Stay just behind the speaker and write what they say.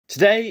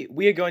Today,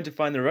 we are going to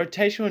find the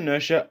rotational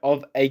inertia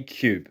of a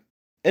cube.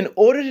 In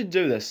order to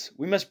do this,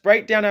 we must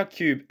break down our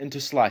cube into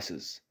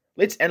slices.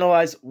 Let's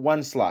analyze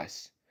one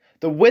slice.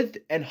 The width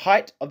and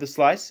height of the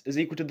slice is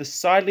equal to the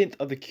side length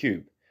of the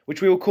cube,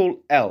 which we will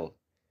call L.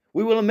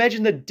 We will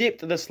imagine the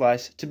depth of the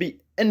slice to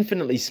be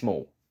infinitely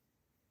small.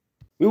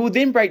 We will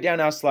then break down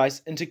our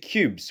slice into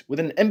cubes with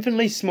an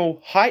infinitely small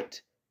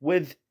height,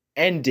 width,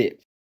 and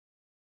depth.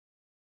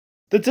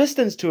 The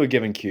distance to a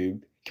given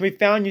cube can be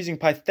found using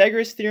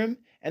Pythagoras' theorem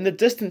and the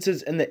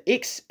distances in the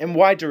x and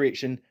y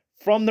direction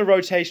from the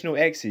rotational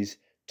axes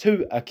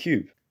to a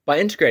cube. By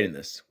integrating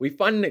this, we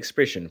find an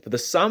expression for the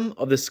sum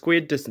of the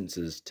squared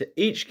distances to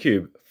each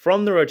cube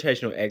from the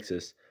rotational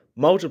axis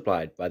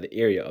multiplied by the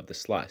area of the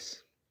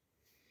slice.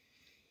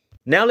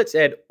 Now let's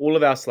add all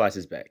of our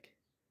slices back.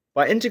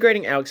 By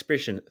integrating our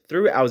expression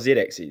through our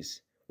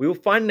z-axis, we will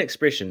find an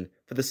expression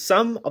for the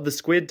sum of the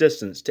squared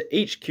distance to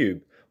each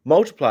cube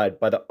multiplied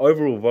by the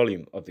overall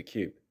volume of the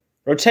cube.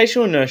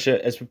 Rotational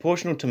inertia is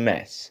proportional to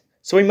mass,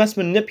 so we must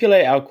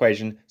manipulate our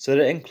equation so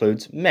that it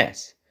includes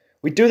mass.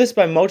 We do this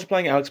by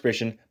multiplying our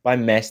expression by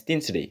mass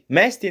density.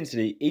 Mass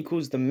density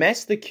equals the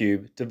mass of the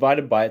cube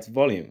divided by its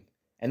volume,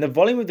 and the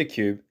volume of the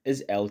cube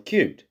is L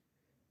cubed.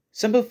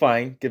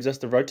 Simplifying gives us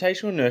the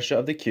rotational inertia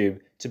of the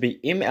cube to be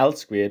mL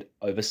squared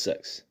over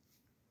 6.